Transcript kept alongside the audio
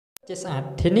ជាស្អាត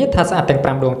ทีนี้ថាស្អាតទាំង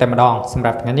5ដួងតែម្ដងសម្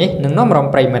រាប់ថ្ងៃនេះនឹងនាំរំ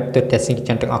ប្រិមិត្តទូទាំងសិស្សជ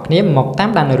នទាំងអស់គ្នាមកតាម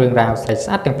ដានរឿងរ៉ាវស្រីស្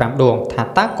អាតទាំង5ដួងថា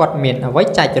តើគាត់មានអ្វី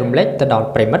ចែករំលែកទៅដល់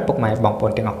ប្រិមិត្តពុកម៉ែបងប្អូ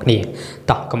នទាំងអស់គ្នា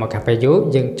តោះកុំមកកាហ្វេយូ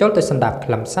យើងចូលទៅស្ដាប់ខ្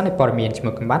លឹមសារនៃព័ត៌មានជា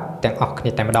មួយកំបាត់ទាំងអស់គ្នា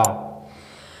តែម្ដង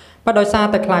បើដោយសារ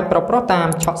តែខ្លាចប្រុសតាម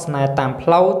ឆក់ស្នេហ៍តាមផ្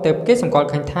លូវទើបគេសម្គាល់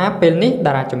ឃើញថាពេលនេះ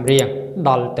តារាចម្រៀងដ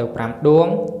ល់ទៅ5ដួង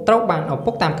ត្រូវបានឪ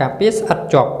ពុកតាមការពារស្អិត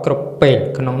ជាប់គ្រប់ពេល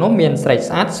ក្នុងនោះមានស្រី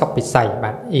ស្អាតសុកពិសី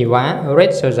បាទអ៊ីវ៉ា រ៉េ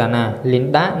ត សូហ្សាណា លីន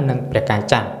ដា និងព្រះកាយ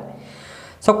ច័ន្ទ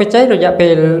សុកពិសីរយៈពេ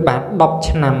លបាទ10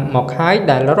ឆ្នាំមកហើយ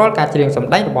ដែលរាល់ការច្រៀងស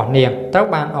ម្ដែងរបស់នាងត្រូវ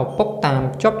បានឪពុកតាម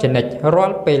ជាប់ជានិច្ចរា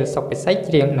ល់ពេលសុកពិសី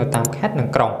ច្រៀងនៅតាមខេត្តនិង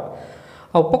ក្រុង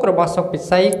ឪពុករបស់សុកពិ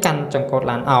សីកាន់ចង្កូត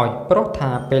ឡានឲ្យព្រោះថា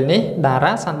ពេលនេះតា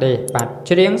រាសាដេបាទ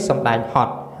ច្រៀងសម្ដែងហ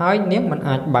ត់ហើយនាងមិន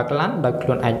អាចបើកឡានដោយខ្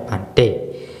លួនឯងបានទេ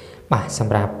បាទស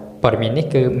ម្រាប់ព័ត៌មាននេះ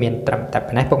គឺមានត្រឹមតែ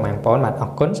ប៉ុណ្ណេះពុកម៉ែបងប្អូនបាទអ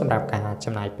រគុណសម្រាប់ការ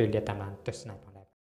ចំណាយពេលវេលាតាមដានទស្សនា